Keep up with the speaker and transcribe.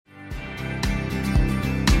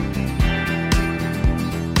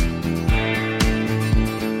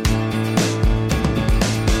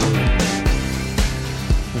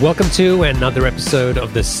Welcome to another episode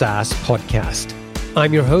of the SaaS podcast.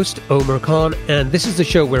 I'm your host, Omar Khan, and this is the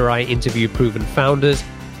show where I interview proven founders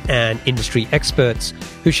and industry experts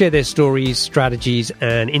who share their stories, strategies,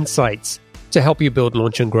 and insights to help you build,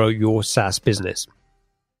 launch, and grow your SaaS business.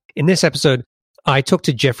 In this episode, I talked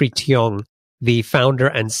to Jeffrey Tiong, the founder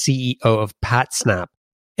and CEO of PatSnap,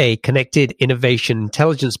 a connected innovation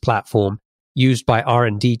intelligence platform used by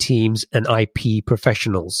R&D teams and IP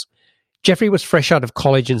professionals. Jeffrey was fresh out of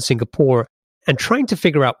college in Singapore and trying to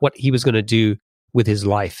figure out what he was going to do with his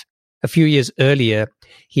life. A few years earlier,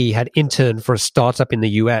 he had interned for a startup in the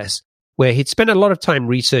US where he'd spent a lot of time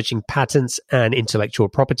researching patents and intellectual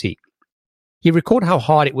property. He recalled how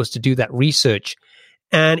hard it was to do that research,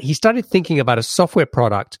 and he started thinking about a software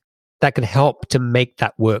product that could help to make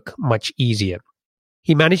that work much easier.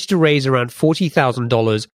 He managed to raise around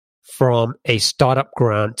 $40,000 from a startup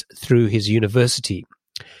grant through his university.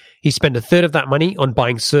 He spent a third of that money on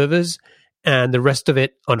buying servers and the rest of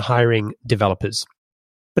it on hiring developers.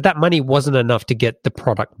 But that money wasn't enough to get the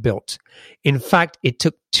product built. In fact, it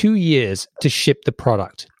took 2 years to ship the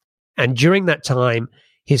product. And during that time,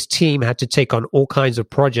 his team had to take on all kinds of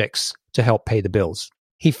projects to help pay the bills.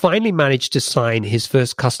 He finally managed to sign his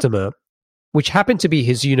first customer, which happened to be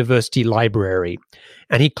his university library.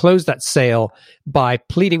 And he closed that sale by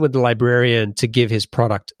pleading with the librarian to give his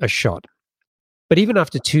product a shot. But even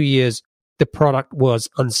after 2 years, the product was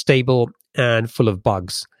unstable and full of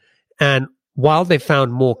bugs. And while they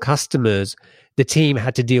found more customers, the team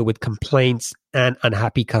had to deal with complaints and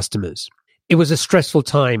unhappy customers. It was a stressful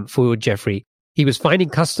time for Jeffrey. He was finding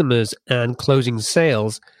customers and closing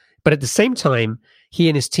sales, but at the same time, he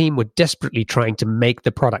and his team were desperately trying to make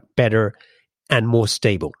the product better and more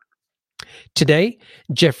stable. Today,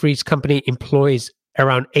 Jeffrey's company employs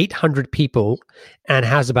around 800 people and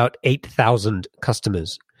has about 8,000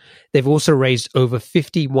 customers. They've also raised over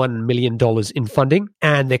 $51 million in funding,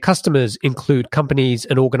 and their customers include companies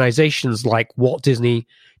and organizations like Walt Disney,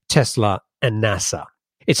 Tesla, and NASA.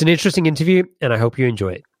 It's an interesting interview, and I hope you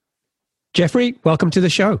enjoy it. Jeffrey, welcome to the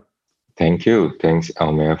show. Thank you. Thanks,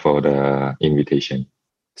 Almer, for the invitation.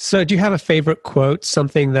 So do you have a favorite quote,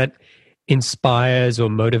 something that inspires or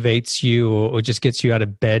motivates you or just gets you out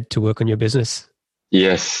of bed to work on your business?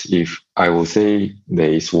 Yes, if I will say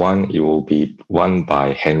there is one, it will be one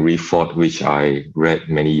by Henry Ford, which I read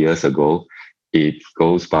many years ago. It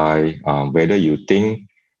goes by, whether you think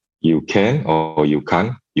you can or you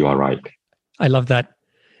can't, you are right. I love that.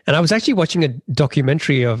 And I was actually watching a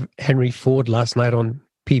documentary of Henry Ford last night on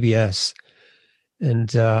PBS.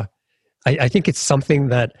 And I think it's something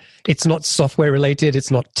that it's not software related, it's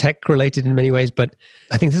not tech related in many ways, but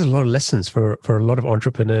I think there's a lot of lessons for a lot of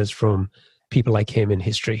entrepreneurs from people like him in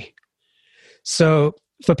history. So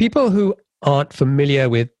for people who aren't familiar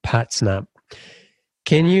with PatSnap,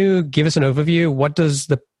 can you give us an overview? What does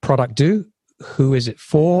the product do? Who is it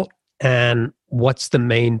for? And what's the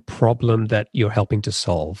main problem that you're helping to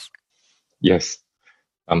solve? Yes.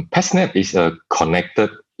 PatSnap is a connected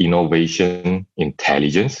innovation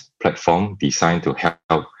intelligence platform designed to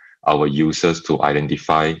help our users to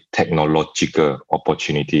identify technological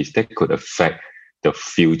opportunities that could affect the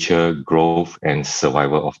future growth and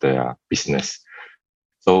survival of their business.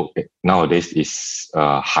 So nowadays is in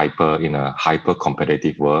a hyper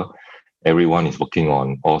competitive world. Everyone is working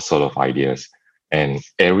on all sort of ideas, and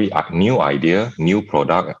every new idea, new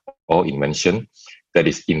product or invention that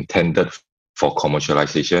is intended for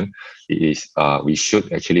commercialization we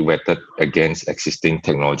should actually vet it against existing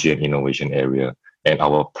technology and innovation area. And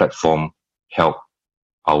our platform help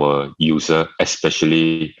our user,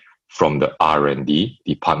 especially from the R&D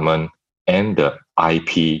department and the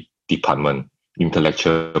IP department,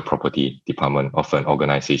 intellectual property department of an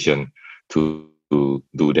organization to do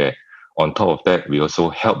that. On top of that, we also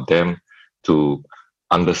help them to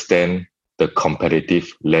understand the competitive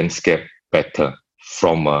landscape better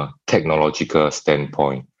from a technological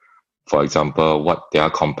standpoint. For example, what their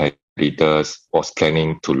competitors was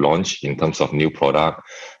planning to launch in terms of new product,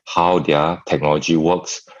 how their technology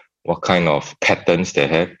works, what kind of patterns they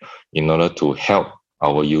have, in order to help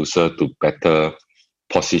our user to better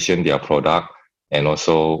position their product and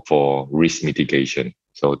also for risk mitigation.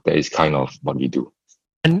 So that is kind of what we do.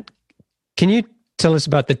 And can you tell us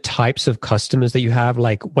about the types of customers that you have?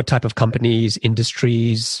 Like what type of companies,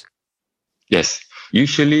 industries? Yes.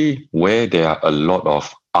 Usually where there are a lot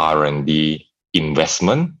of R&D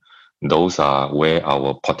investment, those are where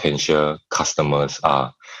our potential customers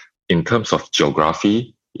are. In terms of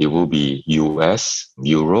geography, it will be US,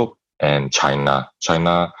 Europe, and China.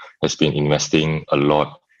 China has been investing a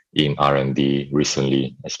lot in R&D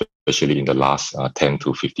recently, especially in the last 10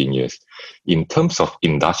 to 15 years. In terms of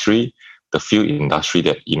industry, the few industry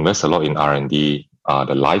that invest a lot in R&D are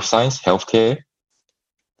the life science, healthcare,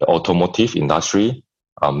 the automotive industry,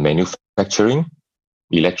 manufacturing,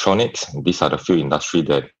 electronics. These are the few industry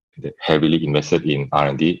that heavily invested in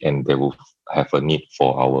R&D, and they will have a need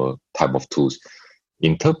for our type of tools.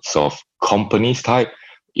 In terms of companies type,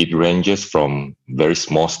 it ranges from very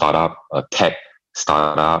small startup, a tech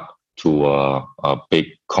startup, to a big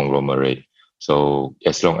conglomerate. So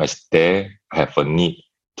as long as they have a need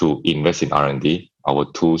to invest in R&D, our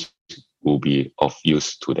tools will be of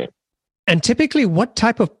use to them. And typically, what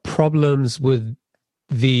type of problems would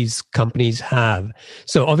these companies have?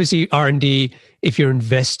 So obviously R&D, if you're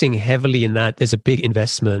investing heavily in that, there's a big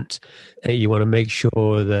investment. You want to make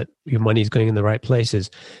sure that your money is going in the right places.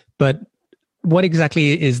 But what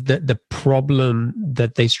exactly is the problem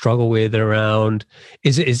that they struggle with around?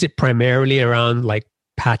 Is it primarily around like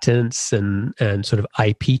patents and sort of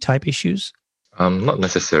IP type issues? Not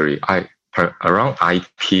necessarily. Around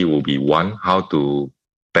IP will be one, how to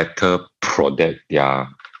better protect their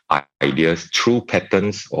ideas through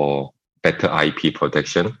patents or better IP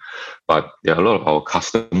protection. But there are a lot of our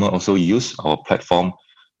customers also use our platform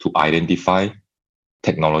to identify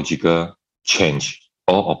technological change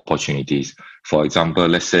or opportunities. For example,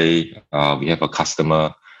 let's say we have a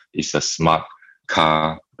customer, it's a smart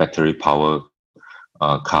car, battery powered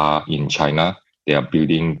car in China. They are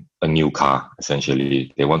building a new car,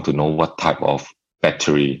 essentially. They want to know what type of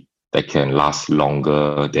battery that can last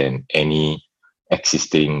longer than any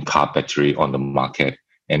existing car battery on the market.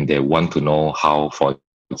 And they want to know how, for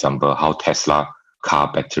example, how Tesla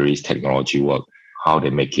car batteries technology work, how they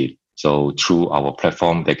make it. So through our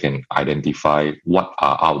platform, they can identify what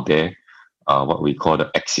are out there, what we call the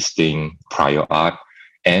existing prior art,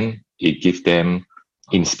 and it gives them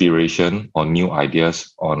inspiration or new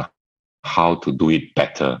ideas on how to do it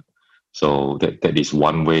better. So that is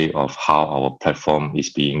one way of how our platform is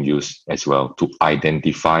being used as well, to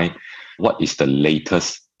identify what is the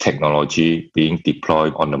latest technology being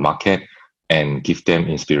deployed on the market and give them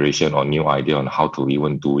inspiration or new idea on how to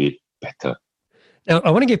even do it better. Now,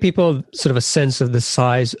 I want to give people sort of a sense of the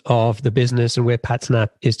size of the business and where PatSnap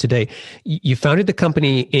is today. You founded the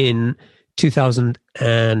company in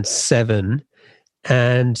 2007,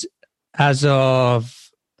 and as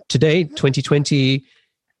of today, 2020,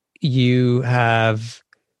 you have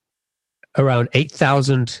around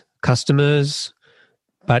 8,000 customers,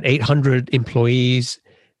 about 800 employees,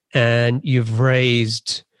 and you've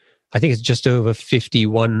raised, I think it's just over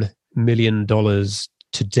 $51 million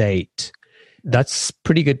to date. That's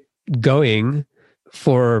pretty good going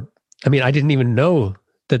for, I mean, I didn't even know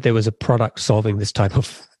that there was a product solving this type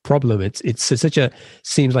of problem.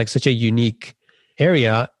 Seems like such a unique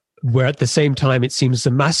area, where at the same time it seems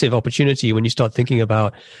a massive opportunity when you start thinking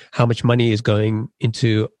about how much money is going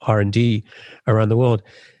into R&D around the world.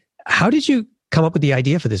 How did you come up with the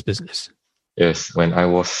idea for this business? Yes, when I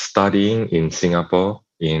was studying in Singapore,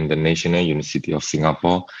 in the National University of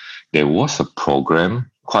Singapore, there was a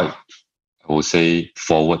program, quite, I would say,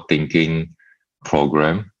 forward-thinking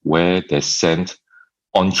program, where they sent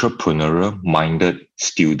entrepreneurial-minded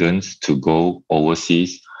students to go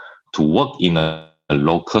overseas to work in a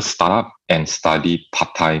local startup and study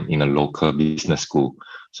part-time in a local business school.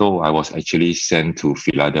 So I was actually sent to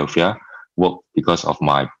Philadelphia, work because of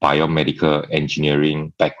my biomedical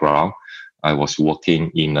engineering background. I was working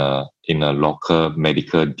in a local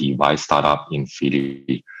medical device startup in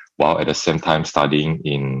Philly, while at the same time studying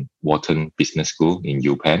in Wharton Business School in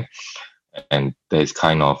UPenn. And that's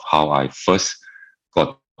kind of how I first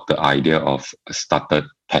got the idea of started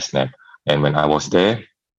PatSnap. And when I was there,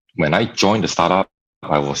 when I joined the startup,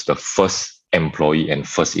 I was the first employee and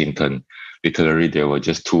first intern. Literally, there were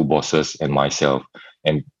just two bosses and myself.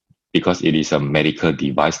 And because it is a medical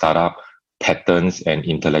device startup, patents and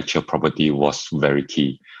intellectual property was very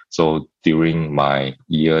key. So during my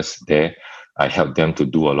years there, I helped them to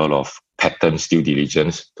do a lot of patent due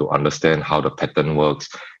diligence to understand how the patent works.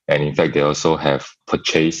 And in fact, they also have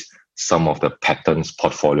purchased some of the patents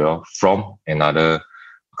portfolio from another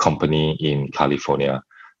company in California.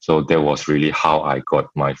 So that was really how I got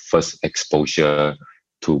my first exposure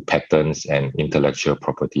to patents and intellectual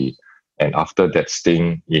property. And after that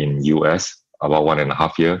stint in US, about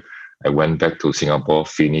 1.5 years, I went back to Singapore,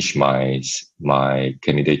 finished my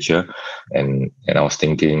candidature, and I was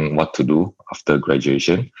thinking what to do after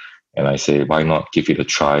graduation. And I say, why not give it a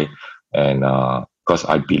try? And because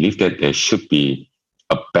I believe that there should be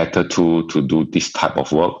a better tool to do this type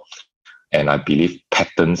of work. And I believe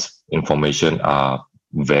patents information are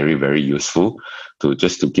very, very useful to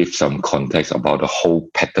give some context about the whole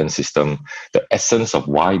patent system. The essence of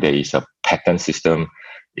why there is a patent system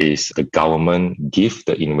is the government give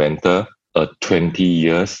the inventor a 20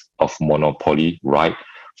 years of monopoly right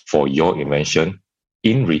for your invention.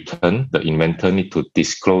 In return, the inventor need to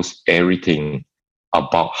disclose everything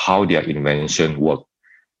about how their invention works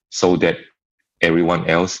so that everyone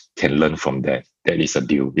else can learn from that. That is a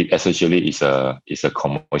deal. It essentially is a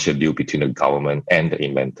commercial deal between the government and the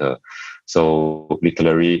inventor. So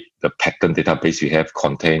literally, the patent database we have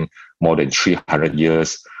contain more than 300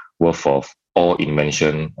 years worth of all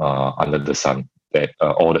invention under the sun that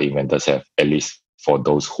all the inventors have, at least for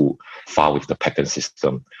those who file with the patent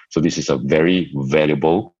system. So this is a very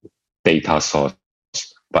valuable data source.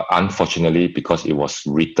 But unfortunately, because it was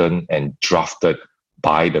written and drafted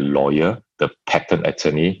by the lawyer, the patent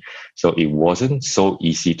attorney, so it wasn't so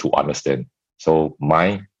easy to understand. So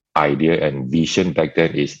my idea and vision back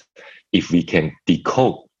then is if we can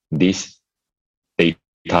decode this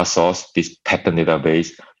data source, this patent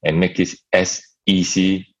database, and make it as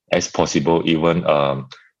easy as possible, even a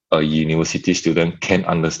university student can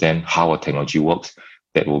understand how a technology works,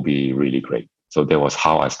 that will be really great. So that was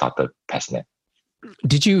how I started PatSnap.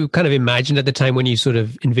 Did you kind of imagine at the time when you sort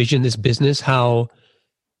of envisioned this business how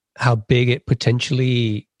big it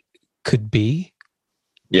potentially could be?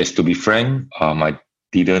 Yes, to be frank, I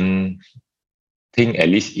didn't think at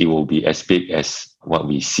least it will be as big as what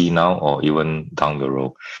we see now or even down the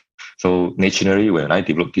road. So naturally, when I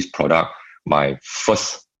developed this product, my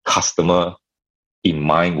first customer in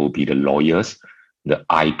mind will be the lawyers, the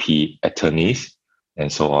IP attorneys,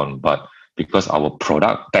 and so on. But because our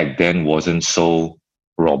product back then wasn't so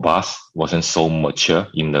robust, wasn't so mature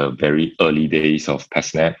in the very early days of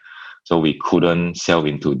PatSnap, so we couldn't sell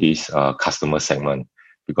into this customer segment,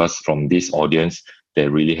 because from this audience, they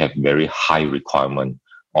really have very high requirement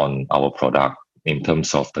on our product in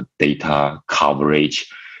terms of the data coverage,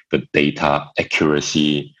 the data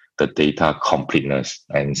accuracy, the data completeness.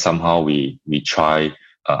 And somehow we try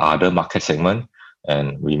other market segment,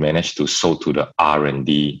 and we managed to sell to the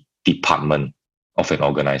R&D department of an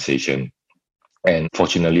organization. And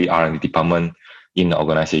fortunately, R&D department in the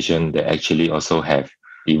organization, they actually also have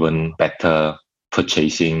even better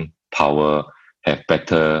purchasing power, have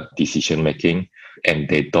better decision making, and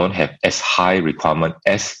they don't have as high requirement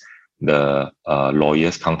as the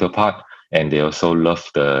lawyer's counterpart. And they also love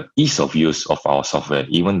the ease of use of our software.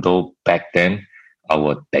 Even though back then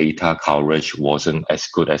our data coverage wasn't as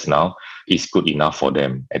good as now, it's good enough for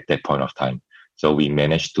them at that point of time. So we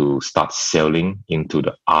managed to start selling into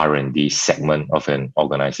the R&D segment of an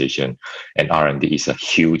organization. And R&D is a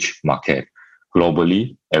huge market.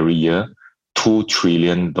 Globally, every year, $2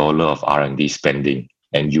 trillion of R&D spending.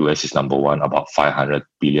 And US is number one, about $500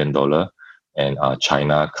 billion. And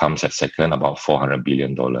China comes at second, about $400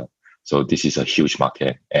 billion. So this is a huge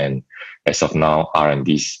market. And as of now,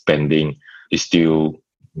 R&D spending is still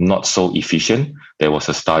not so efficient. There was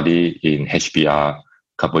a study in HBR a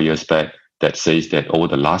couple of years back that says that over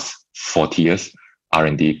the last 40 years,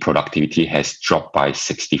 R&D productivity has dropped by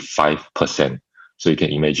 65%. So you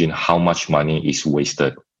can imagine how much money is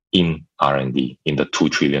wasted in R&D, in the $2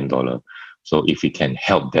 trillion. So if we can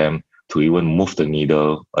help them to even move the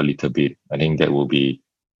needle a little bit, I think that will be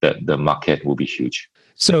that the market will be huge.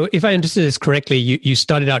 So if I understood this correctly, you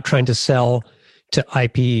started out trying to sell to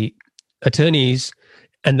IP attorneys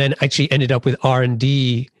and then actually ended up with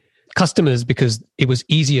R&D customers because it was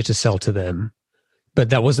easier to sell to them.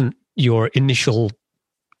 But that wasn't your initial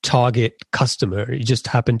target customer. It just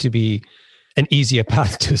happened to be an easier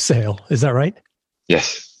path to sale. Is that right?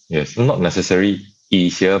 Yes. Not necessarily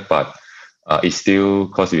easier, but it's still,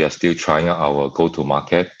 because we are still trying out our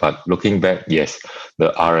go-to-market. But looking back, yes,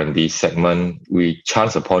 the R&D segment, we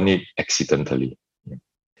chanced upon it accidentally.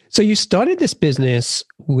 So you started this business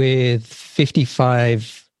with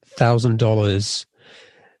 $55,000.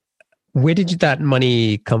 Where did that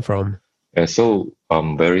money come from? So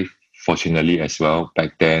very fortunately as well,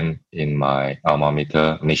 back then in my alma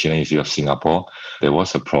mater, National University of Singapore, there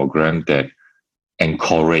was a program that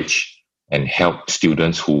encouraged and help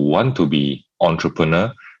students who want to be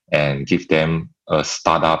entrepreneur and give them a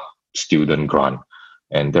startup student grant.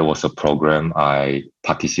 And there was a program I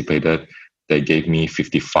participated. They gave me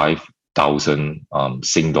 55,000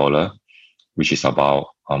 Sing dollar, which is about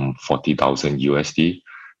 40,000 USD,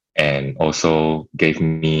 and also gave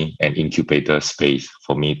me an incubator space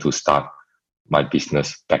for me to start my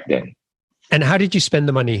business back then. And how did you spend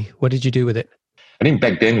the money? What did you do with it? I think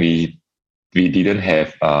back then we didn't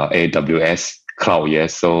have AWS cloud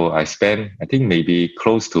yet. So I spent, I think maybe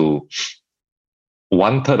close to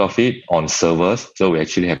 1/3 of it on servers. So we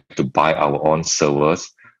actually have to buy our own servers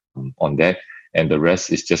on that. And the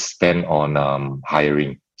rest is just spent on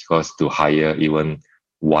hiring, because to hire even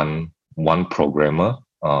one programmer,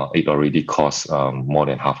 it already costs more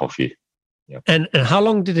than half of it. Yeah. And how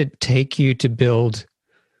long did it take you to build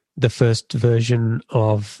the first version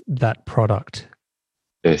of that product?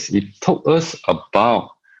 Yes, it took us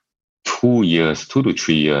about 2 years, 2 to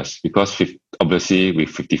 3 years, because obviously with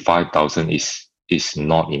 55,000 is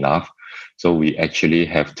not enough. So we actually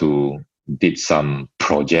have to did some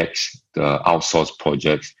projects, the outsourced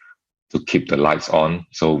projects, to keep the lights on.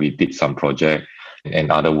 So we did some project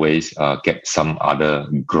and other ways, get some other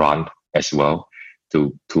grant as well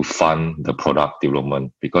to fund the product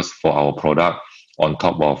development. Because for our product, on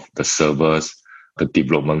top of the servers, the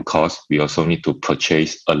development cost, we also need to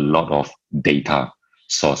purchase a lot of data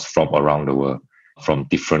source from around the world, from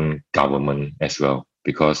different government as well.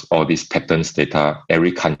 Because all these patents data,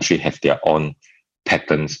 every country have their own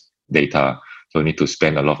patents data. So we need to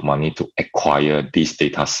spend a lot of money to acquire this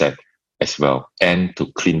data set as well, and to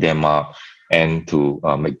clean them up and to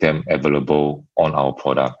make them available on our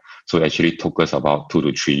product. So it actually took us about 2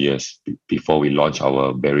 to 3 years before we launched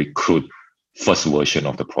our very crude first version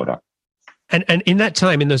of the product. And in that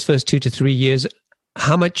time, in those first 2 to 3 years,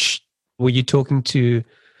 how much were you talking to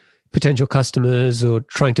potential customers or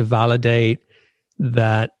trying to validate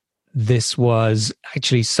that this was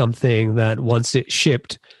actually something that once it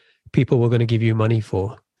shipped, people were going to give you money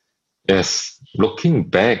for? Yes, looking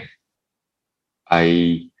back,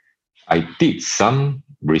 I did some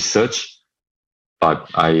research, but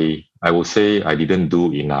I will say I didn't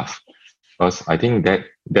do enough, because I think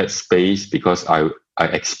that space, because I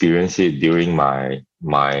experienced it during my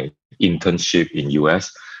internship in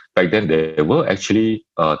US. Back then, there were actually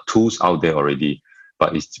tools out there already,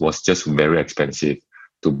 but it was just very expensive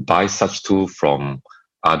to buy such tool from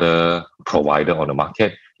other provider on the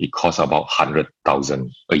market. It costs about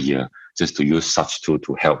 100,000 a year just to use such tool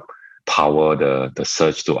to help power the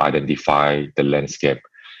search to identify the landscape.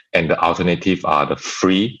 And the alternative are the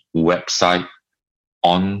free website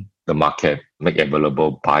on the market, made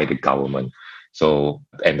available by the government. So,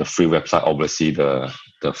 and the free website, obviously the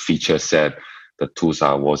feature set, the tools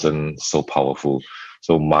wasn't so powerful.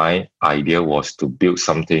 So my idea was to build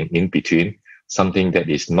something in between, something that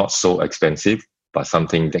is not so expensive, but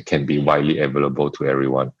something that can be widely available to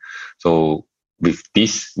everyone. So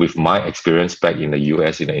with my experience back in the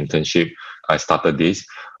US in the internship, I started this.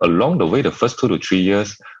 Along the way, the first 2 to 3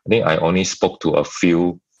 years, I think I only spoke to a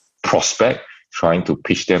few prospects, trying to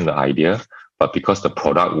pitch them the idea. But because the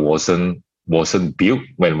product wasn't built,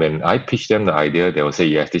 when I pitched them the idea, they will say,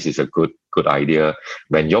 yes, this is a good idea.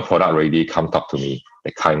 When your product ready, come talk to me.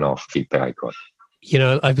 The kind of feedback I got.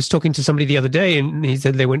 I was talking to somebody the other day, and he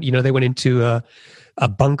said they went into a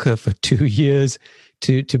bunker for 2 years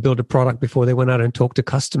to build a product before they went out and talked to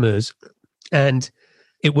customers. And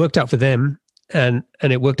it worked out for them and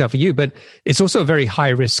it worked out for you. But it's also a very high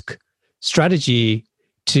risk strategy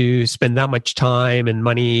to spend that much time and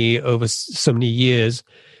money over so many years,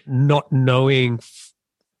 not knowing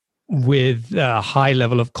with a high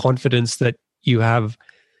level of confidence that you have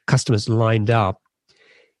customers lined up.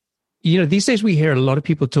 These days we hear a lot of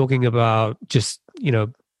people talking about just,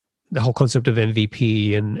 the whole concept of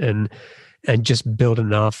MVP and just build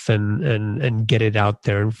enough and get it out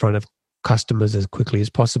there in front of customers as quickly as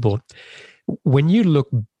possible. When you look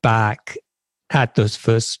back at those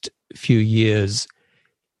first few years,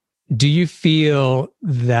 do you feel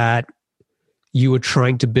that you were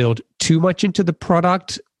trying to build too much into the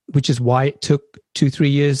product, which is why it took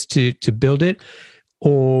 2-3 years to build it?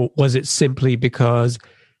 Or was it simply because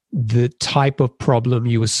the type of problem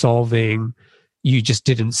you were solving, you just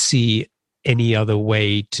didn't see any other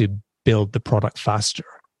way to build the product faster?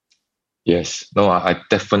 Yes. No, I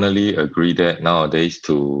definitely agree that nowadays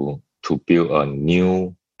to build a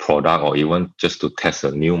new product or even just to test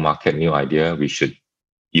a new market, new idea, we should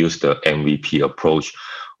use the MVP approach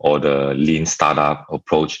or the lean startup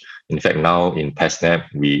approach. In fact, now in PatSnap,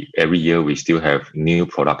 every year we still have new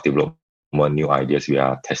product development, new ideas we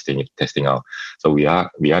are testing out. So we are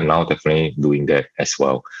now definitely doing that as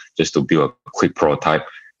well, just to build a quick prototype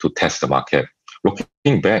to test the market.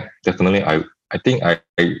 Looking back, definitely I think I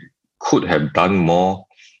could have done more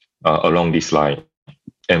along this line,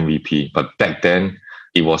 MVP. But back then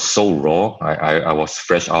it was so raw. I was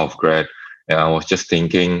fresh out of grad, and I was just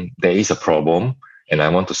thinking there is a problem and I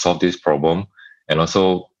want to solve this problem. And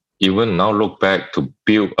also, even now look back to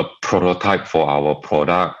build a prototype for our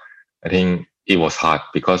product, I think it was hard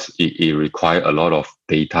because it required a lot of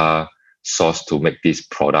data source to make this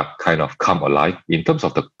product kind of come alive. In terms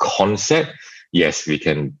of the concept, yes, we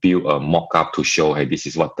can build a mock-up to show, hey, this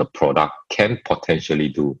is what the product can potentially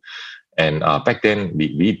do. And back then,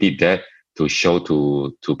 we did that to show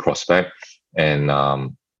to prospect, and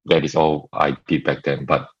that is all I did back then.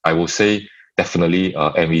 But I will say definitely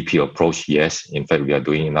MVP approach, yes. In fact, we are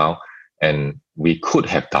doing it now, and we could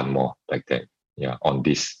have done more back then. Yeah, on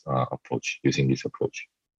this approach, using this approach.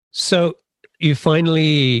 So you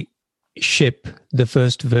finally ship the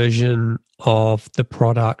first version of the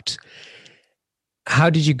product. How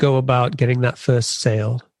did you go about getting that first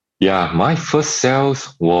sale? Yeah, my first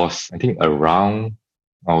sales was, I think, around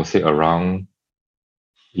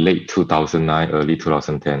late 2009, early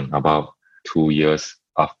 2010, about 2 years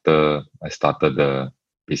after I started the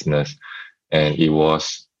business. And it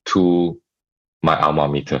was to my alma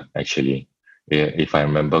mater, actually. If I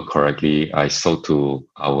remember correctly, I sold to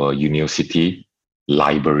our university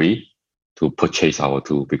library to purchase our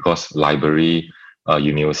tool, because library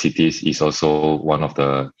universities is also one of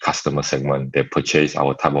the customer segment. They purchase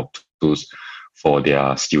our type of tools for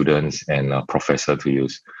their students and professor to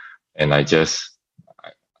use. And I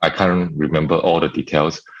can't remember all the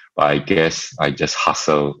details, but I guess I just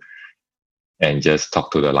hustle and just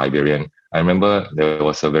talk to the librarian. I remember there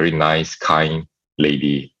was a very nice, kind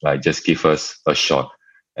lady, like just give us a shot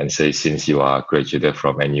and say, since you are graduated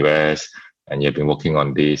from NUS and you've been working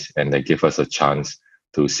on this, and they give us a chance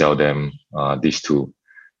to sell them this tool.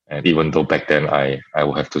 And even though back then I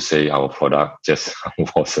will have to say our product just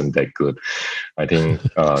wasn't that good, I think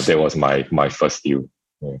that was my first deal.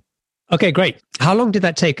 Yeah. Okay, great. How long did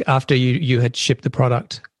that take after you had shipped the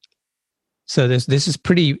product? So this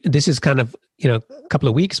is kind of, a couple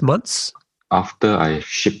of weeks, months? After I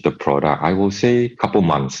shipped the product, I will say a couple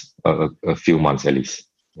months, a few months at least.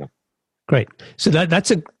 Yeah. Great. So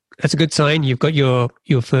that's a good sign. You've got your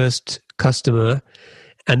first customer.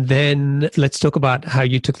 And then let's talk about how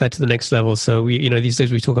you took that to the next level. So these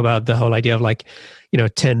days we talk about the whole idea of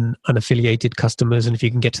 10 unaffiliated customers. And if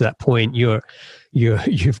you can get to that point,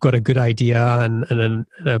 you've got a good idea and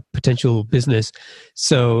a potential business.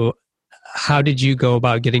 So how did you go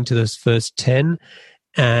about getting to those first 10?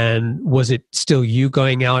 And was it still you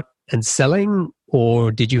going out and selling,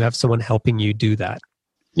 or did you have someone helping you do that?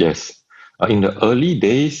 Yes. In the early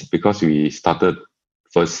days, because we started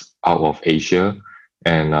first out of Asia,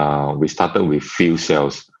 and we started with field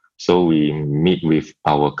sales. So we meet with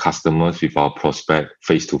our customers, with our prospect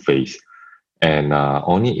face to face. And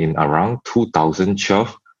only in around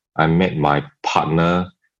 2012, I met my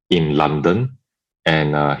partner in London,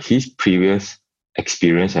 and his previous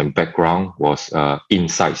experience and background was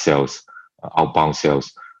inside sales, outbound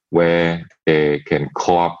sales, where they can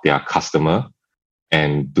call up their customer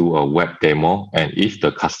and do a web demo. And if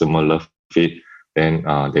the customer loves it, then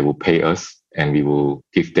they will pay us, and we will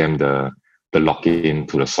give them the login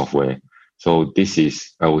to the software. So this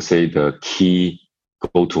is, I would say, the key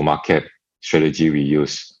go-to-market strategy we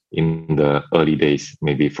use in the early days,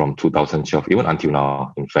 maybe from 2012, even until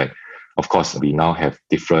now, in fact. Of course, we now have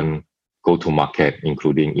different go-to-market,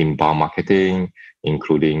 including inbound marketing,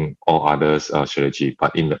 including all others strategy.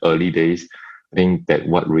 But in the early days, I think that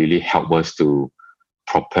what really helped us to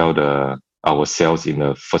propel our sales in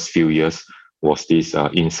the first few years was this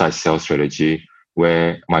inside sales strategy,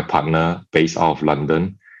 where my partner based out of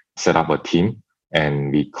London set up a team,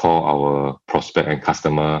 and we call our prospect and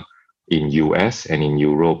customer in US and in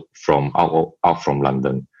Europe from out from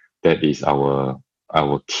London. That is our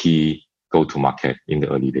key go-to-market in the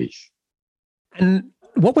early days. And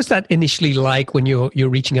what was that initially like when you're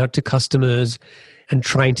reaching out to customers and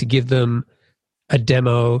trying to give them a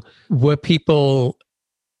demo? Were people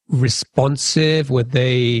responsive? Were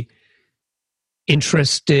they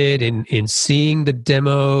interested in seeing the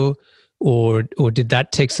demo, or did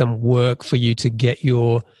that take some work for you to get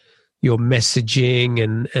your messaging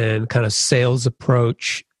and kind of sales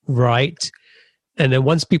approach right? And then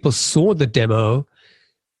once people saw the demo,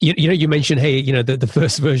 you mentioned, hey, the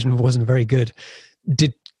first version wasn't very good.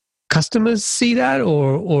 Did customers see that,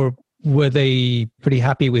 or were they pretty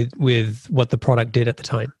happy with what the product did at the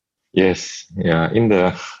time? Yes, yeah. In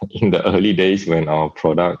the early days when our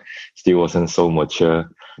product still wasn't so mature,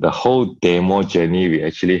 the whole demo journey we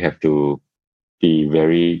actually have to be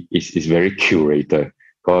very curated,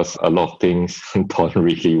 because a lot of things don't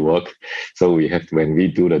really work. So we have to, when we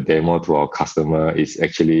do the demo to our customer, it's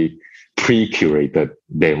actually pre-curated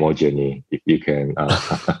demo journey, if you can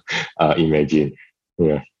imagine.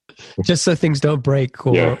 Yeah. Just so things don't break,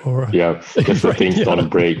 just so things don't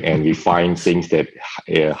break, and we find things that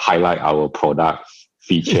highlight our product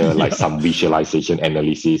feature, like some visualization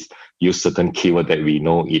analysis, use certain keyword that we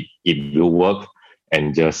know it will work,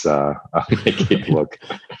 and just make it work.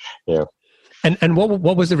 Yeah. And what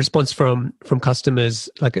was the response from customers?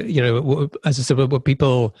 Like, as I said, were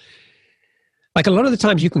people, like, a lot of the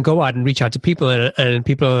times you can go out and reach out to people and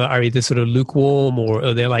people are either sort of lukewarm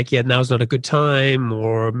or they're like, yeah, now's not a good time,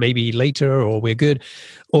 or maybe later, or we're good.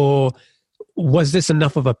 Or was this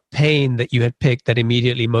enough of a pain that you had picked that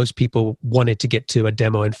immediately most people wanted to get to a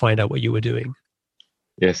demo and find out what you were doing?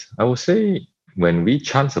 Yes, I would say when we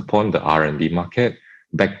chanced upon the R&D market,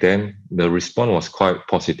 back then, the response was quite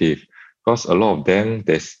positive because a lot of them,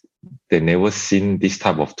 they never seen this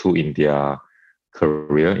type of tool in their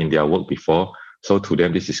career, in their work before. So to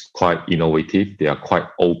them, this is quite innovative. They are quite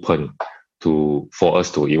open for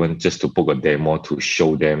us to even just to book a demo to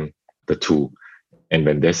show them the tool. And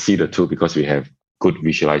when they see the tool, because we have good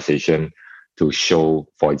visualization to show,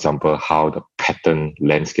 for example, how the pattern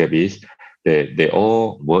landscape is, they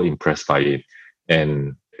all were impressed by it.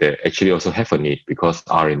 And they actually also have a need because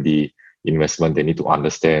R&D investment, they need to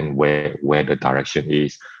understand where the direction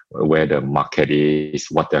is, where the market is,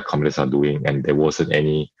 what their companies are doing. And there wasn't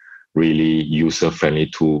any really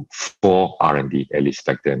user-friendly tool for R&D, at least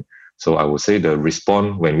back then. So I would say the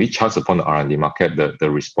response, when we charged upon the R&D market, the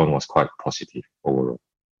response was quite positive overall.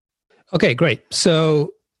 Okay, great.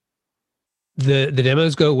 So the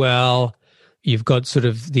demos go well. You've got sort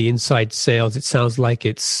of the inside sales. It sounds like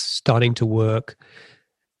it's starting to work.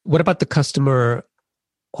 What about the customer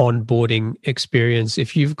onboarding experience?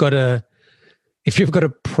 If you've got a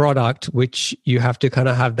product which you have to kind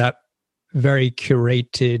of have that very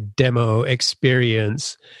curated demo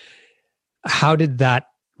experience, how did that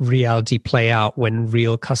reality play out when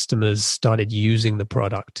real customers started using the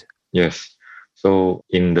product? Yes. So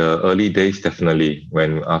in the early days, definitely,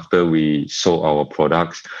 after we sold our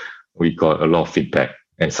products, we got a lot of feedback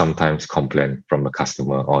and sometimes complaint from the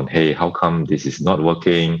customer on, hey, how come this is not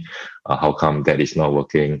working? How come that is not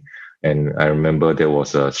working? And I remember there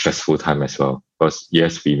was a stressful time as well. Because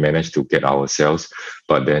yes, we managed to get our sales,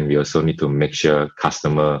 but then we also need to make sure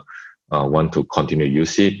customer want to continue to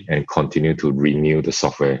use it and continue to renew the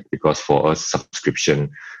software. Because for us, subscription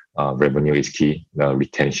revenue is key. The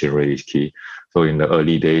retention rate is key. So in the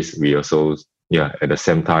early days, we also, at the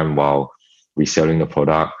same time, while we're selling the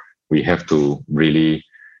product, we have to really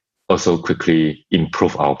also quickly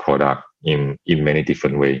improve our product in many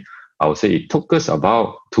different ways. I would say it took us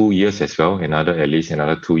about 2 years as well, at least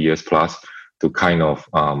another 2 years plus to kind of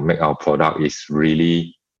make our product is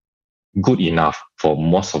really good enough for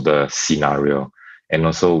most of the scenario. And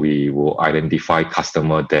also we will identify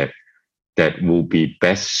customer that will be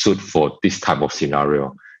best suited for this type of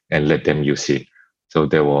scenario and let them use it. So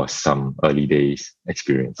there was some early days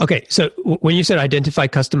experience. Okay. So when you said identify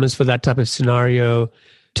customers for that type of scenario,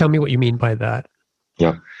 tell me what you mean by that.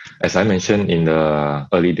 Yeah. As I mentioned, in the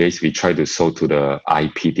early days, we try to sell to the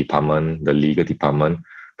IP department, the legal department.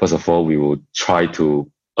 First of all, we will try to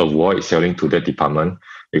avoid selling to that department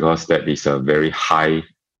because that is a very high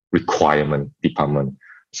requirement department.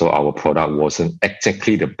 So our product wasn't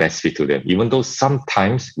exactly the best fit to them, even though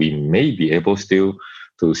sometimes we may be able still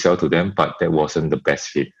to sell to them, but that wasn't the best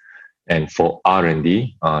fit. And for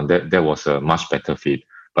R&D, that was a much better fit.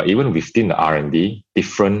 But even within the R&D,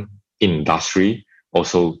 different industry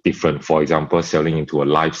also different. For example, selling into a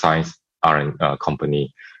life science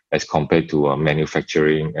company as compared to a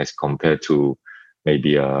manufacturing, as compared to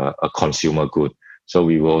maybe a consumer good. So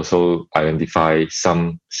we will also identify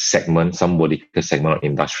some vertical segment of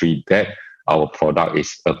industry that our product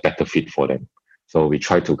is a better fit for them. So we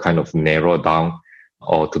try to kind of narrow down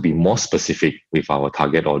or to be more specific with our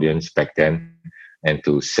target audience back then and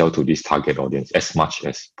to sell to this target audience as much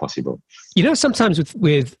as possible. Sometimes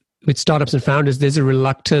with startups and founders, there's a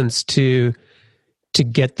reluctance to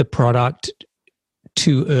get the product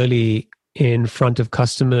too early in front of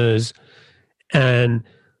customers. And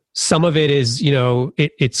some of it is,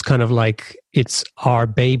 it's kind of like it's our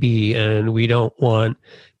baby and we don't want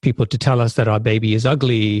people to tell us that our baby is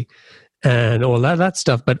ugly and all that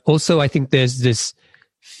stuff. But also I think there's this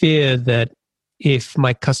fear that if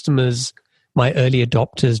my customers, my early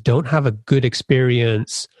adopters don't have a good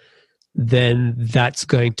experience, then that's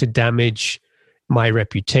going to damage my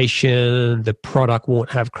reputation. The product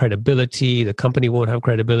won't have credibility. The company won't have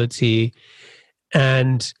credibility.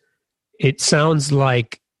 And it sounds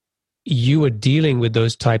like you are dealing with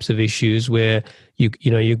those types of issues where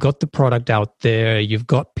you got the product out there, you've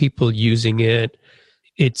got people using it.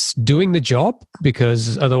 It's doing the job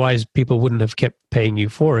because otherwise people wouldn't have kept paying you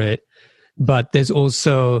for it. But there's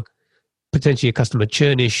also potentially a customer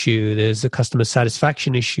churn issue. There's a customer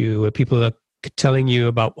satisfaction issue where people are telling you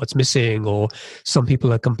about what's missing, or some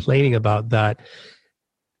people are complaining about that.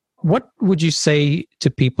 What would you say to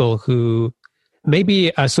people who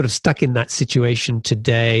maybe are sort of stuck in that situation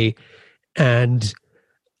today and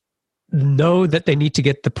know that they need to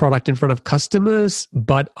get the product in front of customers,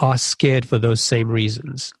 but are scared for those same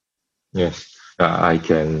reasons? Yes, I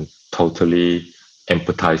can totally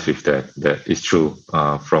empathize with that. That is true.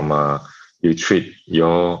 You treat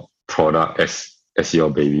your product as your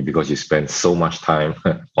baby because you spend so much time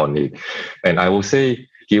on it. And I will say,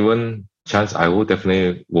 given chance, I would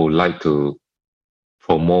definitely would like to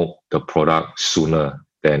promote the product sooner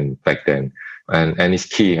than back then. And it's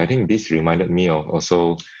key. I think this reminded me of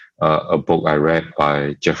also a book I read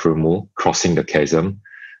by Jeffrey Moore, Crossing the Chasm.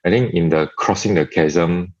 I think in the Crossing the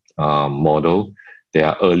Chasm model, there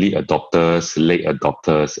are early adopters, late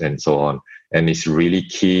adopters, and so on. And it's really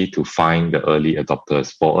key to find the early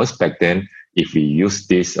adopters. For us back then, if we use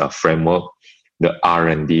this framework, the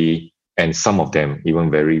R&D, and some of them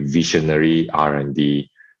even very visionary R&D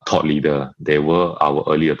thought leader, they were our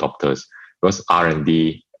early adopters. Because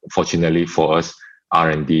R&D, fortunately for us,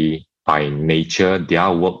 R&D by nature,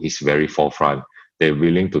 their work is very forefront. They're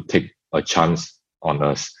willing to take a chance on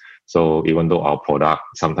us. So even though our product,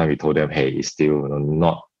 sometimes we told them, hey, it's still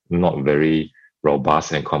not very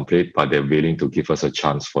robust and complete, but they're willing to give us a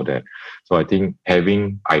chance for that. So I think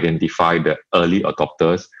having identified the early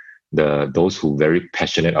adopters, those who are very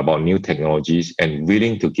passionate about new technologies and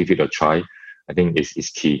willing to give it a try, I think is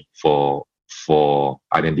key for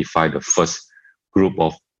identify the first group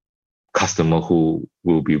of customer who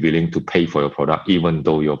will be willing to pay for your product, even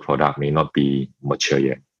though your product may not be mature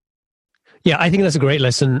yet. Yeah, I think that's a great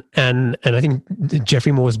lesson. And I think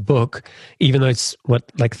Jeffrey Moore's book, even though it's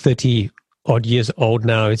like 30 odd years old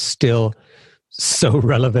now, it's still so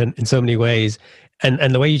relevant in so many ways.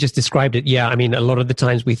 And the way you just described it, yeah, I mean, a lot of the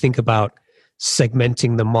times we think about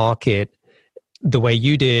segmenting the market the way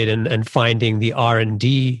you did and finding the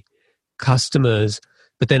R&D customers.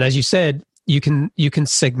 But then, as you said, you can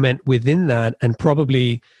segment within that, and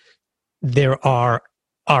probably there are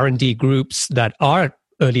R&D groups that are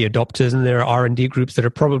early adopters, and there are R&D groups that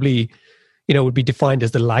are probably, would be defined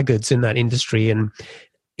as the laggards in that industry. And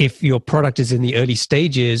if your product is in the early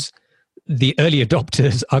stages, the early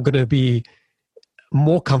adopters are going to be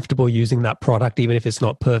more comfortable using that product, even if it's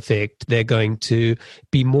not perfect. They're going to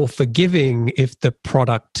be more forgiving if the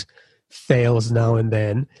product fails now and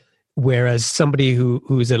then. Whereas somebody who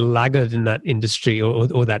is a laggard in that industry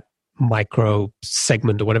or that micro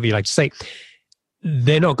segment or whatever you like to say,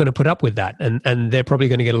 they're not going to put up with that. And they're probably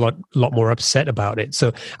going to get a lot more upset about it.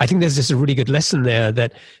 So I think there's just a really good lesson there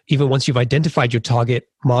that even once you've identified your target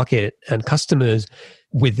market and customers,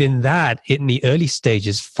 within that, in the early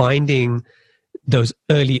stages, finding those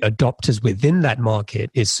early adopters within that market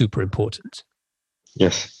is super important.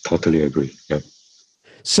 Yes, totally agree. Yeah.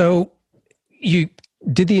 So you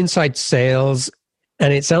did the inside sales,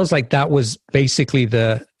 and it sounds like that was basically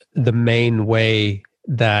the main way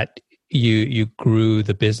that you grew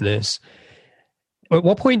the business. At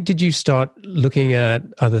what point did you start looking at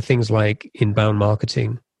other things like inbound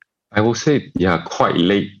marketing? I will say, quite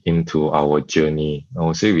late into our journey. I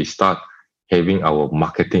will say we start having our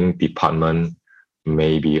marketing department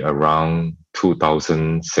maybe around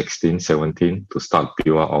 2016, 17 to start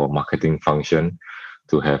build out our marketing function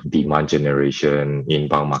to have demand generation,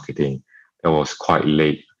 inbound marketing. That was quite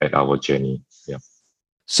late at our journey. Yeah.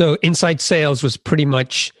 So inside sales was pretty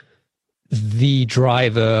much the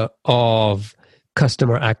driver of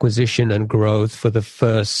customer acquisition and growth for the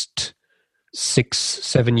first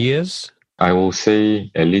 6-7 years? I will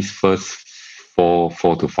say at least first 4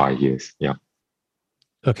 to 5 years. Yeah.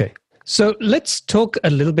 Okay. So let's talk a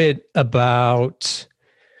little bit about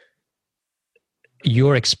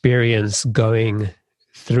your experience going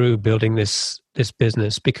through building this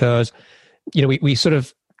business, because we sort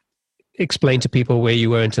of explained to people where you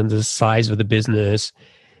were in terms of the size of the business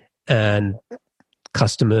and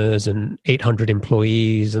customers and 800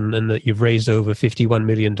 employees, and that you've raised over $51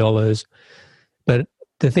 million. But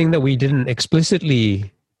the thing that we didn't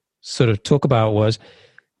explicitly sort of talk about was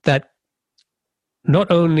that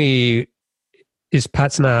not only is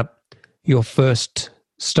PatSnap your first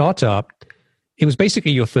startup, it was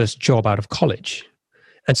basically your first job out of college.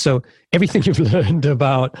 And so everything you've learned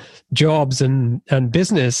about jobs and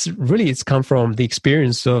business, really it's come from the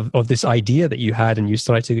experience of this idea that you had and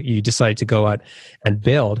you decided to go out and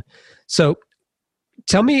build. So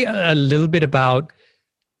tell me a little bit about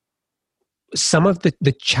some of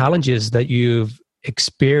the challenges that you've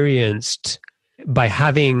experienced by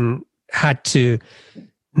having had to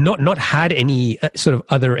not had any sort of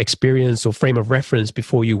other experience or frame of reference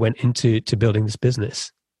before you went into building this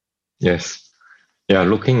business. Yes. Yeah,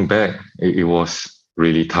 looking back, it was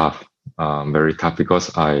really tough, very tough, because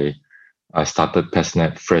I I started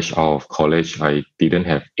PatSnap fresh out of college. I didn't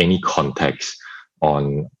have any context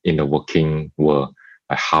in the working world,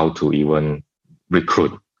 like how to even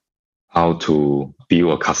recruit, how to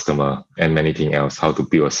build a customer, and many things else, how to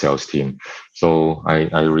build a sales team. So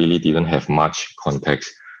I really didn't have much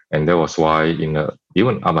context. And that was why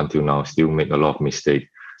even up until now, still make a lot of mistakes,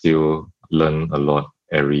 still learn a lot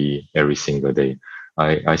every single day.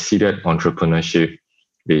 I see that entrepreneurship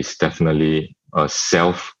is definitely a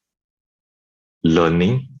self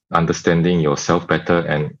learning, understanding yourself better,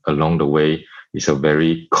 and along the way, it's a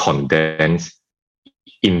very condensed,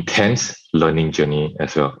 intense learning journey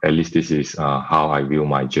as well. At least this is how I view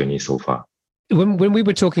my journey so far. When we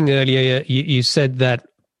were talking earlier, you said that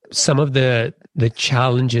some of the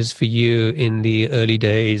challenges for you in the early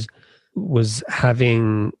days was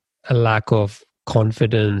having a lack of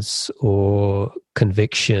confidence or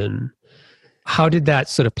conviction. How did that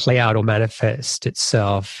sort of play out or manifest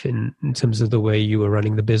itself in terms of the way you were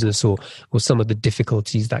running the business, or some of the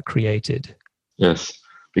difficulties that created? Yes,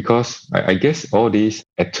 because I guess all these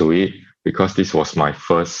add to it, because this was my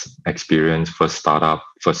first experience, first startup,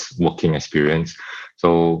 first working experience.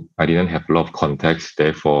 So I didn't have a lot of context.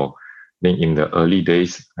 Therefore, I think in the early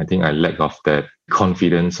days, I think I lack of that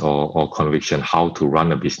confidence or conviction how to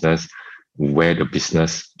run a business, where the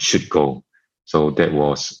business should go. So that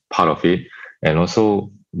was part of it. And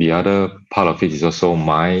also the other part of it is also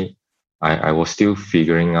I was still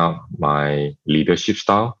figuring out my leadership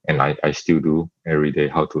style, and I still do every day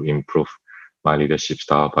how to improve my leadership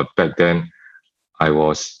style. But back then I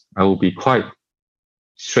will be quite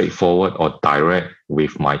straightforward or direct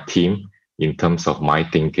with my team in terms of my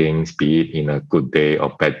thinkings, be it in a good day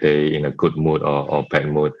or bad day, in a good mood or bad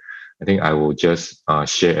mood. I think I will just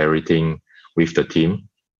share everything with the team.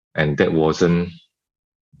 And that wasn't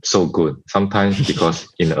so good. Sometimes because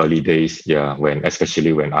in the early days,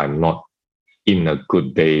 especially when I'm not in a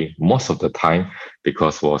good day most of the time,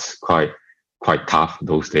 because was quite tough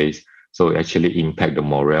those days. So it actually impact the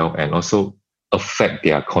morale and also affect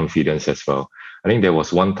their confidence as well. I think there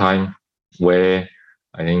was one time where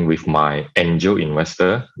I think with my angel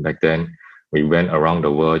investor back then, we went around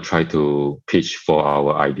the world, try to pitch for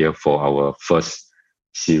our idea for our first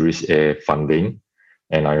Series A funding.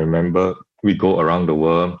 And I remember we go around the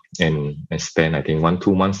world and spend, I think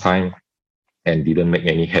 1-2 months time and didn't make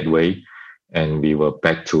any headway. And we were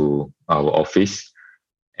back to our office.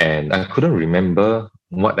 And I couldn't remember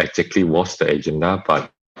what exactly was the agenda,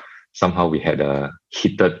 but somehow we had a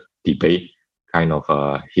heated debate, kind of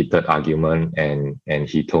a heated argument. And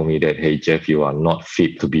he told me that, hey, Jeff, you are not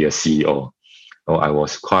fit to be a CEO. So I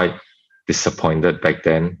was quite disappointed back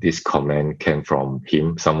then. This comment came from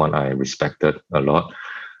him, someone I respected a lot.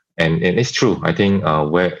 And it's true. I think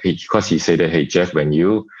because he said that, hey, Jeff, when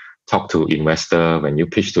you talk to investor, when you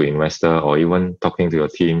pitch to investor, or even talking to your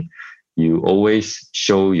team, you always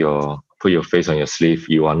put your face on your sleeve.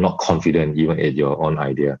 You are not confident even in your own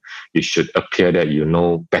idea. You should appear that you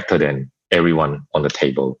know better than everyone on the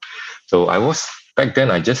table. So back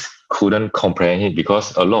then, I just couldn't comprehend it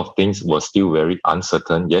because a lot of things were still very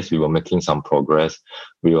uncertain. Yes, we were making some progress.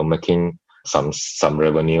 We were making some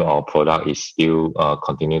revenue. Our product is still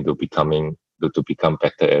continuing to become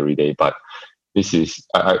better every day. But this is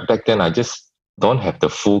back then I just don't have the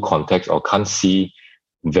full context or can't see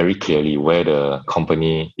very clearly where the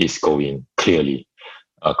company is going clearly,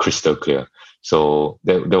 crystal clear. So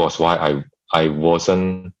that was why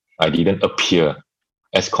I didn't appear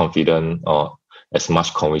as confident or as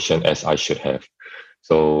much conviction as I should have.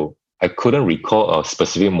 So I couldn't recall a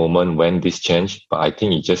specific moment when this changed, but I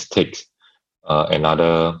think it just takes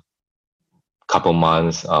another couple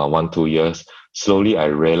months, 1-2 years. Slowly, I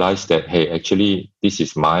realized that, hey, actually, this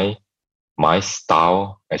is my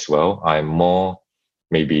style as well. I'm more,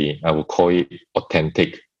 maybe I would call it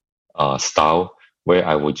authentic style, where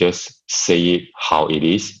I would just say it how it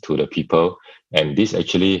is to the people. And this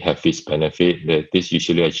actually have its benefit, that this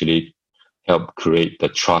usually actually help create the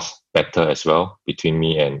trust better as well between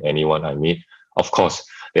me and anyone I meet. Of course,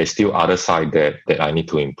 there's still other side that I need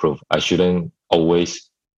to improve. I shouldn't always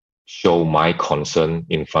show my concern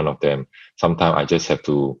in front of them. Sometimes I just have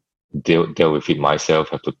to deal with it myself,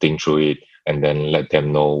 have to think through it, and then let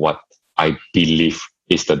them know what I believe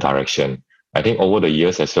is the direction. I think over the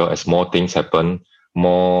years, as well as more things happen,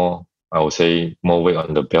 more weight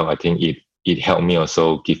on the belt, I think it helped me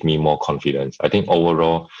also give me more confidence. I think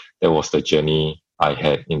overall, that was the journey I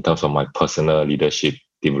had in terms of my personal leadership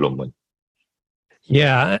development.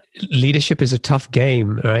 Yeah, leadership is a tough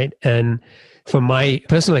game, right? And from my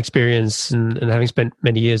personal experience and having spent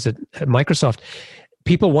many years at Microsoft,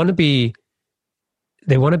 people want to be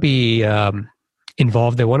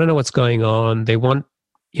involved. They want to know what's going on. They want,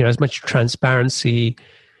 as much transparency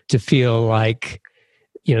to feel like,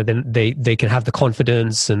 then they can have the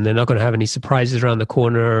confidence and they're not going to have any surprises around the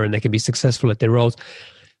corner and they can be successful at their roles.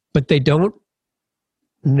 But they don't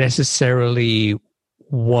necessarily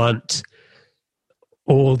want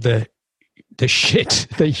all the shit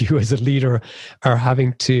that you as a leader are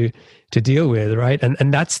having to deal with, right?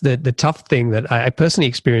 And that's the tough thing that I personally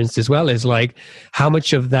experienced as well, is like, how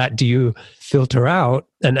much of that do you filter out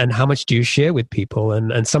and how much do you share with people?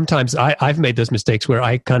 And sometimes I've made those mistakes where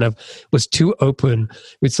I kind of was too open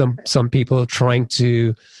with some people, trying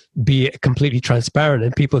to be completely transparent,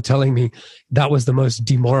 and people telling me that was the most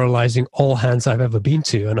demoralizing all hands I've ever been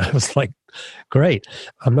to. And I was like, great,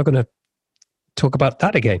 I'm not going to talk about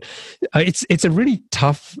that again. It's a really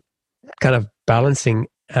tough kind of balancing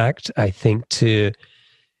act, I think, to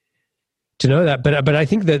know that. But I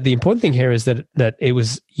think that the important thing here is that it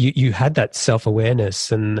was you had that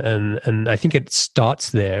self-awareness, and I think it starts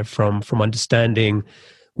there from understanding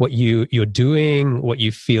what you're doing, what you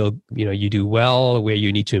feel you do well, where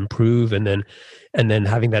you need to improve, and then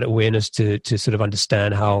having that awareness to sort of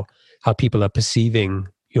understand how people are perceiving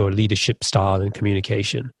your leadership style and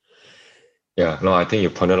communication. Yeah, no, I think you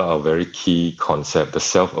pointed out a very key concept, the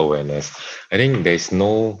self-awareness. I think there's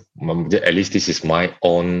no, at least this is my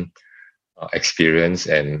own experience,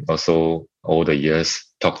 and also over the years,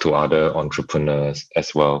 talk to other entrepreneurs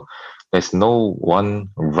as well. There's no one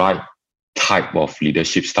right type of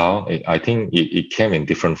leadership style. I think it came in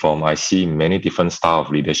different form. I see many different style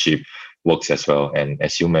of leadership works as well. And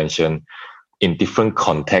as you mentioned, in different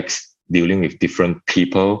contexts, dealing with different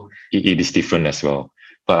people, it is different as well.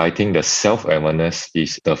 But I think the self-awareness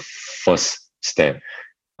is the first step.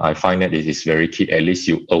 I find that it is very key. At least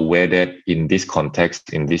you're aware that in this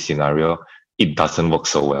context, in this scenario, it doesn't work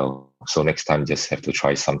so well. So next time, just have to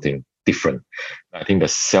try something different. I think the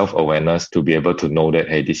self-awareness to be able to know that,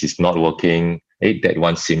 hey, this is not working. Hey, that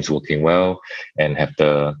one seems working well, and have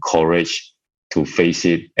the courage to face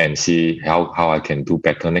it and see how I can do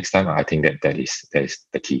better next time. I think that is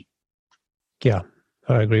the key. Yeah,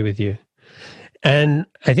 I agree with you. And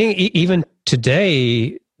I think even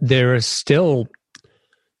today, there are still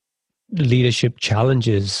leadership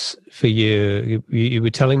challenges for you. You were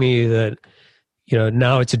telling me that,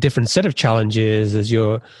 now it's a different set of challenges as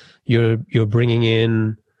you're bringing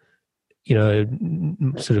in,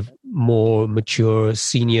 sort of more mature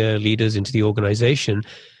senior leaders into the organization.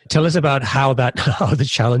 Tell us about how the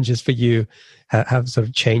challenges for you have sort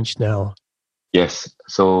of changed now. Yes.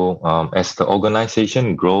 So as the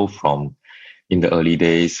organization grow from, in the early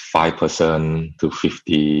days, 5% to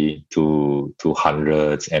 50 to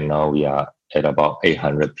hundreds, and now we are at about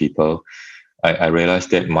 800 people. I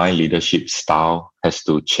realized that my leadership style has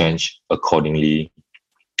to change accordingly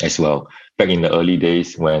as well. Back in the early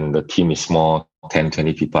days, when the team is small, 10,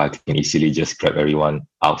 20 people, I can easily just grab everyone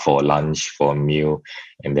out for lunch, for a meal,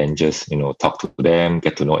 and then just, talk to them,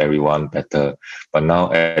 get to know everyone better. But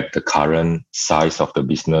now at the current size of the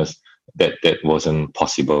business, that wasn't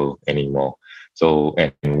possible anymore. So,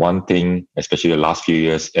 and one thing, especially the last few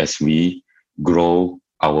years, as we grow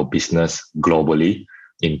our business globally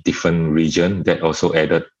in different regions, that also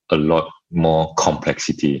added a lot more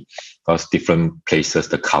complexity, because different places,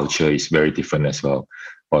 the culture is very different as well.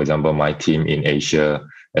 For example, my team in Asia,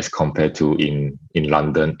 as compared to in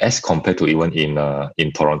London, as compared to even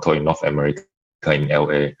in Toronto, in North America, in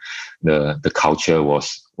LA, the culture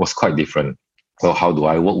was quite different. So how do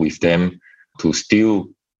I work with them to still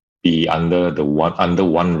be under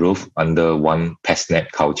one roof, under one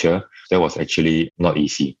PatSnap culture? That was actually not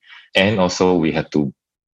easy. And also we had to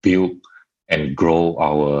build and grow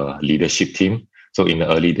our leadership team. So in the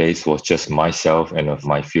early days was just myself and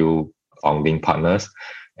my few founding partners.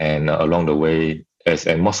 And along the way,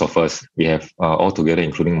 and most of us, we have all together,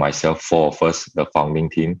 including myself, 4 of us, the founding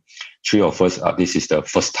team. 3 of us, this is the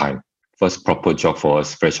first proper job for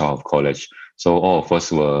us, fresh out of college. So all of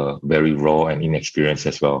us were very raw and inexperienced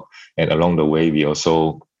as well. And along the way, we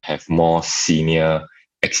also have more senior,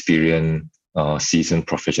 experienced, seasoned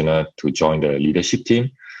professional to join the leadership team.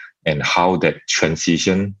 And how that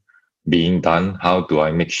transition being done, how do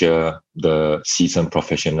I make sure the seasoned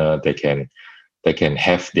professional, they can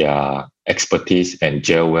have their expertise and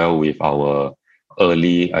gel well with our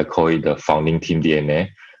early, I call it the founding team DNA.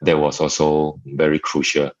 That was also very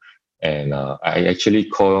crucial. And I actually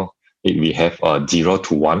call it, we have 0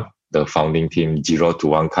 to 1, the founding team, 0 to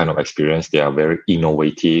 1 kind of experience. They are very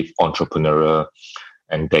innovative, entrepreneurial,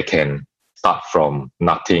 and they can start from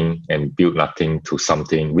nothing and build nothing to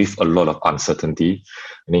something with a lot of uncertainty.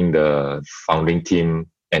 I think the founding team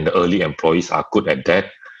and the early employees are good at that.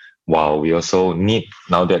 while we also need,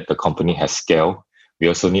 now that the company has scale, we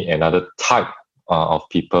also need another type of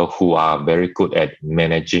people who are very good at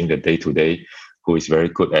managing the day-to-day, who is very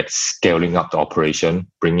good at scaling up the operation,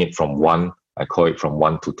 bring it from one, I call it from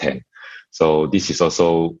 1 to 10. So this is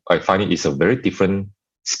also, I find it is a very different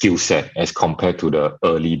skill set as compared to the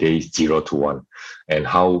early days 0 to 1, and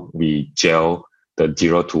how we gel the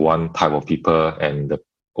 0 to 1 type of people and the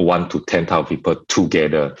 1 to 10 type of people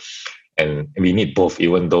together. And we need both,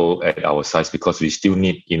 even though at our size, because we still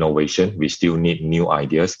need innovation, we still need new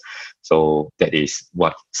ideas. So that is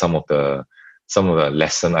what some of the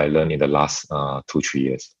lesson I learned in the last 2-3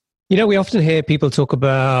 years. We often hear people talk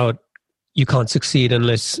about you can't succeed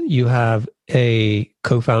unless you have a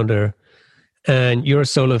co-founder, and you're a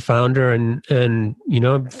solo founder, and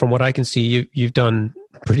from what I can see, you've done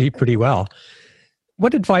pretty well.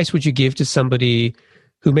 What advice would you give to somebody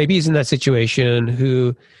who maybe is in that situation,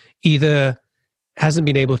 who either hasn't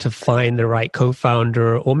been able to find the right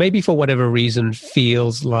co-founder, or maybe for whatever reason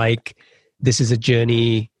feels like this is a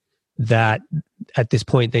journey that at this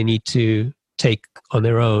point they need to take on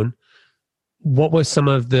their own? What were some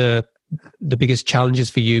of the biggest challenges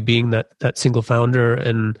for you being that single founder,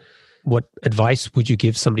 and what advice would you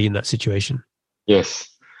give somebody in that situation? Yes,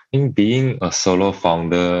 I think being a solo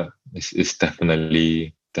founder is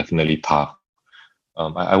definitely tough.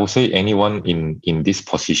 I would say anyone in this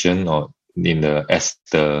position, or as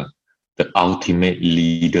the ultimate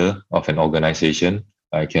leader of an organization,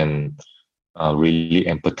 I can really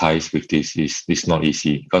empathize with this. It's not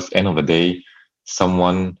easy, because end of the day,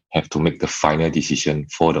 someone have to make the final decision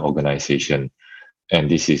for the organization, and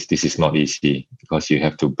this is not easy, because you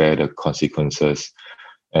have to bear the consequences,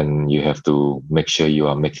 and you have to make sure you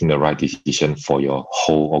are making the right decision for your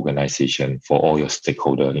whole organization, for all your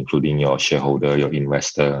stakeholders, including your shareholder, your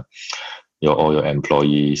investor, all your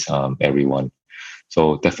employees, everyone.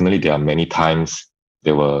 So definitely there are many times,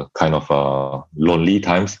 there were kind of lonely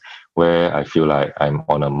times where I feel like I'm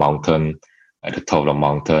on a mountain, at the top of the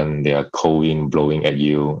mountain, there are cold wind blowing at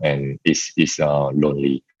you, and it's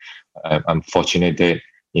lonely. I'm fortunate that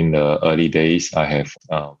in the early days, I have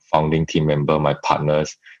founding team member, my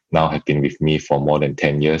partners now have been with me for more than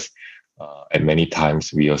 10 years. And many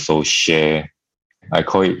times we also share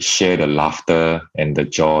the laughter and the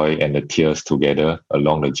joy and the tears together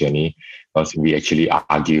along the journey, because we actually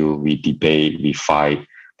argue, we debate, we fight.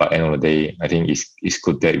 But end of the day, I think it's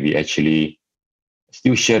good that we actually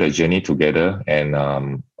still share the journey together and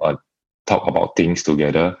talk about things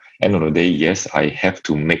together. End of the day, yes, I have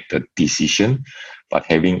to make the decision, but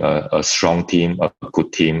having a strong team, a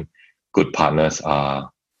good partners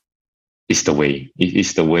is the way. It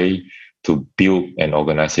is the way to build an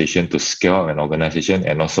organization, to scale an organization,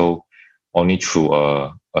 and also only through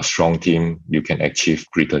a strong team you can achieve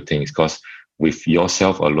greater things. Because with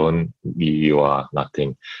yourself alone, you are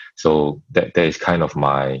nothing. So that is kind of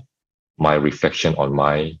my reflection on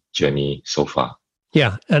my journey so far.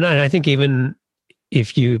 Yeah, and I think even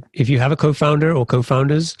if you have a co-founder or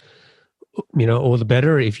co-founders, all the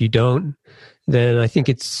better. If you don't, then I think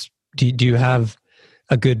do you have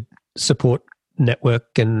a good support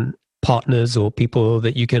network and partners or people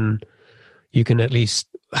that you can at least,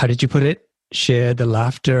 how did you put it, share the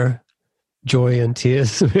laughter, joy, and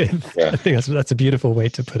tears with? Yeah. I think that's a beautiful way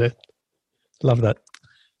to put it. Love that.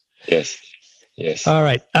 Yes. All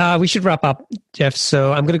right. We should wrap up, Jeff.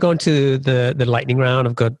 So I'm going to go into the lightning round.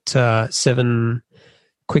 I've got 7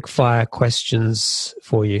 quick fire questions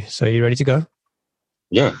for you. So are you ready to go?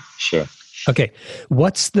 Yeah, sure. Okay.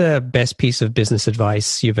 What's the best piece of business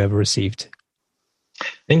advice you've ever received? I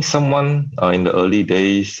think someone in the early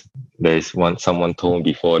days, someone told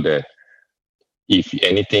me before that if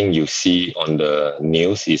anything you see on the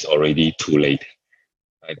news is already too late.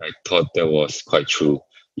 I thought that was quite true.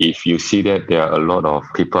 If you see that there are a lot of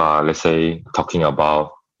people are, let's say, talking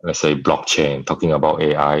about, blockchain, talking about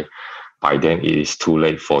AI, by then it is too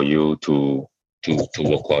late for you to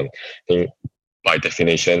work on. I think by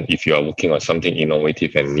definition, if you are working on something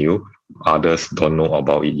innovative and new, others don't know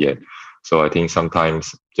about it yet. So I think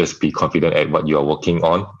sometimes just be confident at what you are working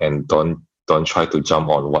on, and don't try to jump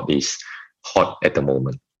on what is hot at the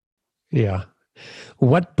moment. Yeah.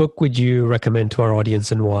 What book would you recommend to our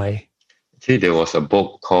audience, and why? See, there was a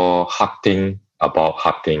book called Hard Thing About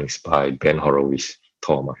Hard Things by Ben Horowitz.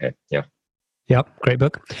 Top of my head. Yeah. Yep. Great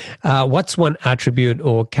book. What's one attribute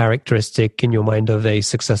or characteristic in your mind of a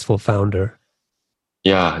successful founder?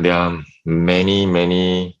 Yeah, there are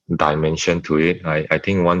many dimensions to it. I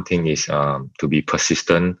think one thing is to be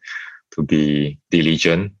persistent, to be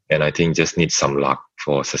diligent, and I think just need some luck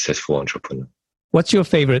for a successful entrepreneur. What's your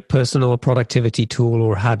favorite personal productivity tool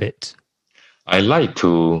or habit? I like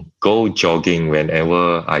to go jogging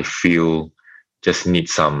whenever I feel just need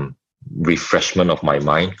some refreshment of my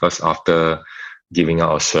mind, because after giving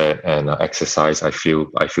out a sweat and exercise, I feel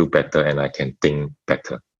better and I can think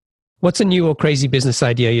better. What's a new or crazy business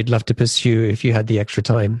idea you'd love to pursue if you had the extra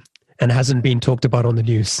time and hasn't been talked about on the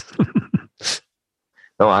news?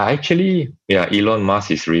 No, Elon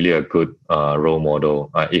Musk is really a good role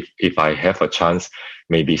model. If I have a chance,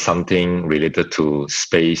 maybe something related to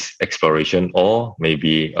space exploration or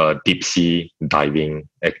maybe deep sea diving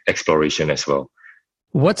exploration as well.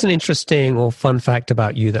 What's an interesting or fun fact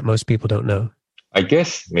about you that most people don't know? I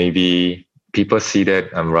guess maybe people see that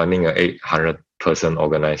I'm running an 800-person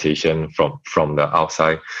organization from the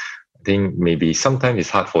outside. I think maybe sometimes it's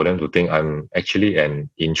hard for them to think I'm actually an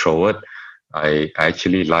introvert. I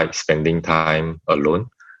actually like spending time alone.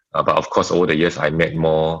 But of course, over the years, I met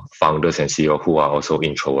more founders and CEOs who are also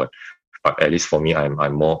introvert. But at least for me, I'm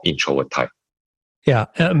more introvert type. Yeah,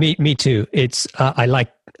 me too. It's I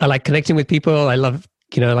like connecting with people. I love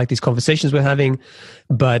I like these conversations we're having.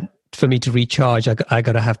 But for me to recharge, I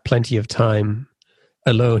got to have plenty of time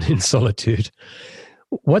alone in solitude.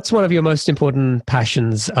 What's one of your most important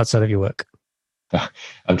passions outside of your work?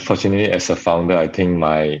 Unfortunately, as a founder, I think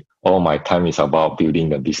all my time is about building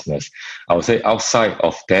the business. I would say outside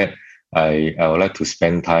of that, I would like to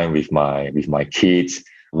spend time with my kids,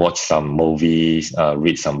 watch some movies,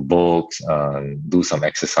 read some books, do some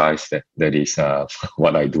exercise. That is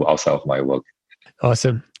what I do outside of my work.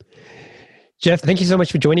 Awesome. Jeff, thank you so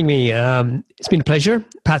much for joining me. It's been a pleasure.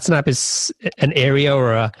 PatSnap is an area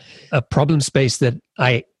or a problem space that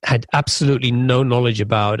I had absolutely no knowledge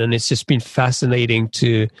about. And it's just been fascinating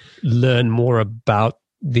to learn more about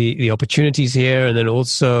the opportunities here. And then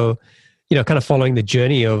also, kind of following the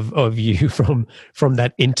journey of you from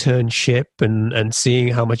that internship and seeing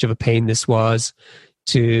how much of a pain this was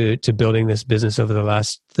to building this business over the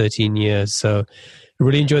last 13 years. So I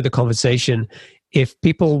really enjoyed the conversation. If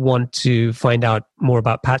people want to find out more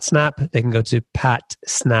about PatSnap, they can go to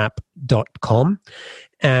patsnap.com.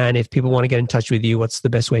 And if people want to get in touch with you, what's the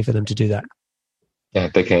best way for them to do that? Yeah,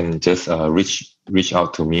 they can just reach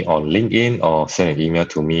out to me on LinkedIn or send an email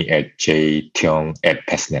to me at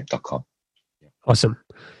jtiong@patsnap.com. Awesome.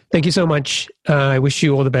 Thank you so much. I wish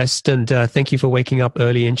you all the best. And thank you for waking up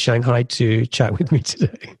early in Shanghai to chat with me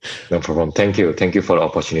today. No problem. Thank you. Thank you for the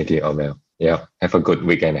opportunity, Omel. Yeah. Have a good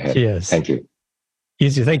weekend ahead. Cheers. Thank you. You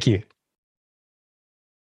too. Thank you.